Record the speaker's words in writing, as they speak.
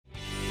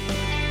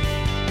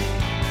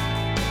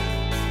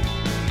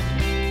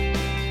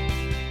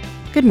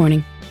Good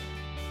morning.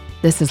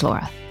 This is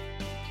Laura.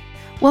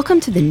 Welcome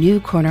to the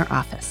New Corner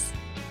Office,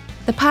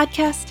 the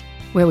podcast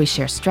where we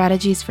share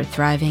strategies for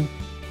thriving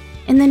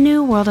in the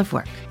new world of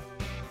work,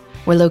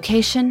 where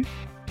location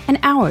and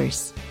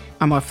hours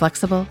are more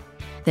flexible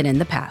than in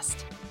the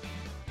past.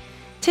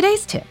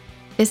 Today's tip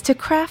is to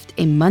craft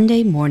a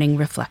Monday morning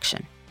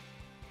reflection.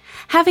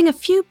 Having a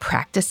few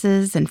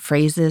practices and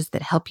phrases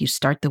that help you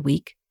start the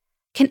week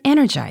can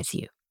energize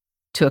you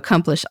to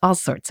accomplish all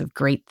sorts of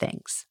great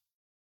things.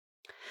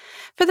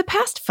 For the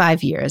past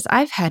 5 years,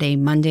 I've had a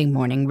Monday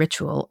morning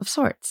ritual of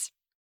sorts.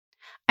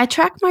 I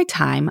track my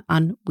time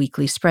on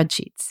weekly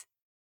spreadsheets,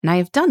 and I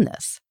have done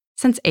this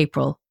since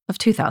April of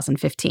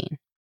 2015.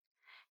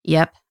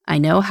 Yep, I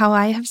know how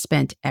I have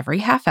spent every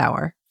half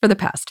hour for the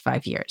past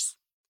 5 years.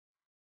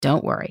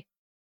 Don't worry,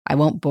 I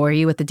won't bore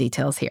you with the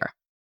details here.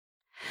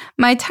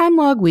 My time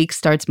log week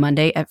starts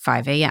Monday at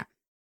 5 a.m.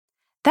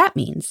 That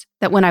means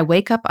that when I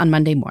wake up on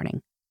Monday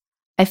morning,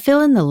 I fill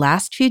in the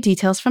last few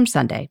details from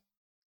Sunday,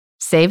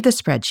 save the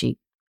spreadsheet,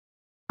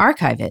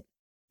 archive it,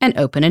 and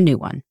open a new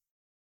one.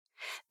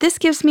 This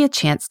gives me a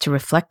chance to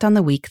reflect on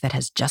the week that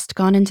has just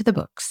gone into the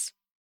books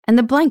and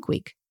the blank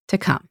week to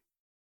come.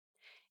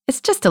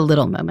 It's just a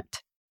little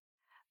moment,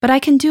 but I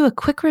can do a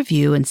quick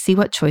review and see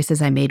what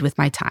choices I made with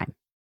my time.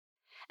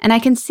 And I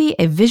can see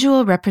a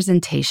visual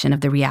representation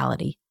of the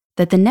reality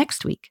that the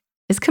next week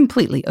is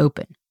completely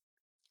open.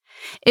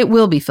 It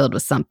will be filled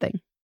with something.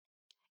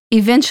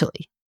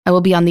 Eventually, I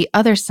will be on the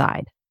other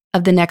side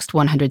of the next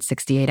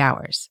 168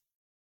 hours.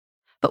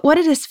 But what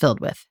it is filled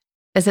with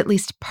is at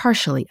least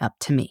partially up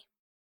to me.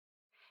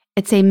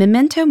 It's a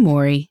memento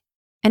mori,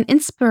 an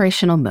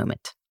inspirational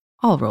moment,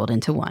 all rolled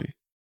into one.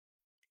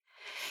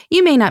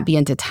 You may not be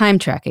into time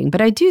tracking, but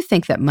I do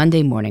think that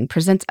Monday morning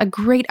presents a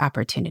great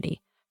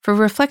opportunity for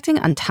reflecting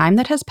on time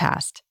that has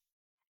passed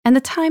and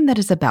the time that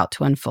is about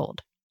to unfold.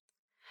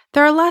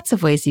 There are lots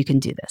of ways you can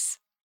do this.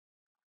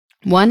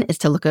 One is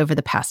to look over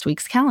the past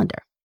week's calendar.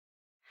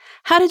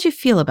 How did you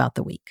feel about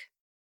the week?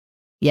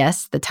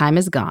 Yes, the time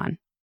is gone,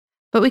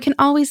 but we can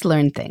always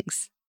learn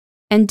things,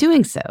 and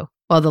doing so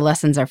while the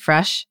lessons are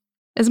fresh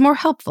is more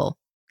helpful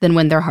than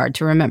when they're hard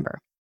to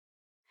remember.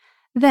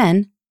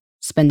 Then,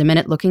 spend a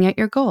minute looking at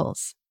your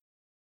goals,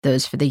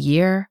 those for the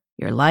year,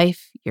 your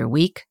life, your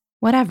week,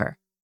 whatever.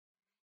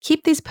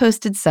 Keep these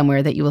posted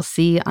somewhere that you will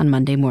see on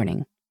Monday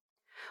morning.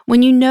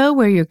 When you know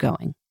where you're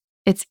going,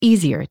 it's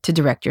easier to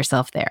direct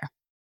yourself there.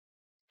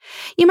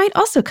 You might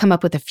also come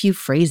up with a few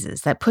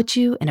phrases that put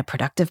you in a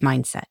productive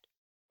mindset.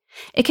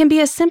 It can be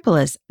as simple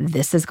as,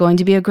 "This is going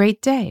to be a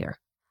great day," or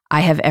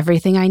 "I have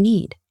everything I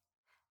need."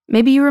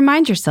 Maybe you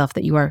remind yourself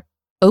that you are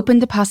open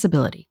to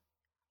possibility,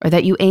 or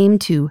that you aim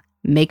to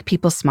make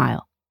people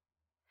smile.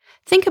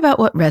 Think about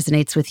what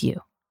resonates with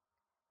you.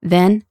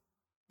 Then,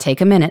 take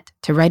a minute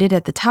to write it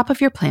at the top of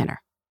your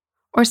planner,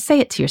 or say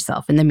it to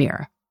yourself in the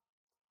mirror.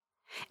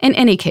 In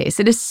any case,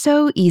 it is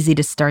so easy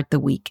to start the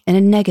week in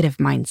a negative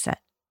mindset.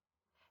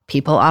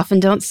 People often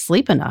don't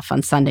sleep enough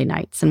on Sunday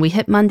nights, and we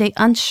hit Monday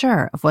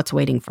unsure of what's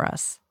waiting for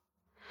us.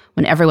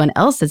 When everyone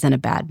else is in a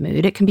bad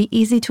mood, it can be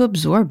easy to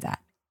absorb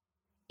that,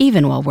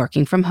 even while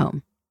working from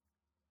home.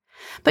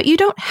 But you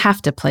don't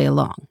have to play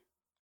along.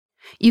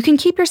 You can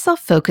keep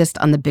yourself focused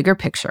on the bigger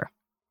picture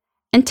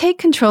and take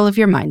control of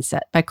your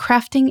mindset by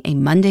crafting a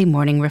Monday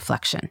morning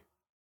reflection.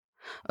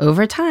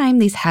 Over time,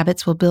 these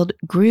habits will build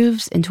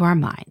grooves into our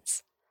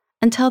minds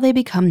until they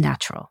become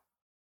natural.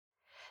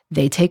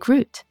 They take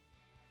root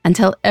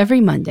until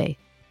every Monday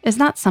is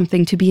not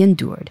something to be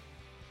endured,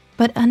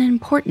 but an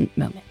important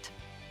moment.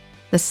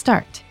 The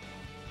start,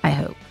 I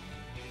hope,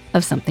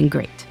 of something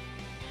great.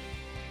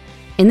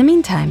 In the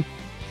meantime,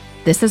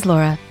 this is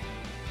Laura.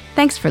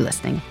 Thanks for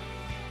listening,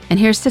 and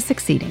here's to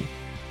succeeding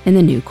in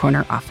the New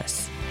Corner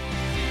Office.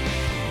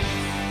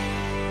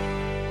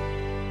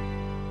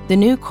 The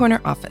New Corner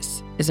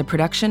Office is a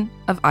production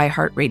of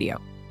iHeartRadio.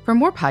 For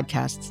more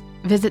podcasts,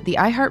 visit the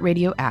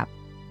iHeartRadio app,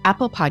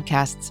 Apple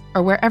Podcasts,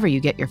 or wherever you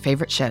get your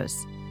favorite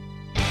shows.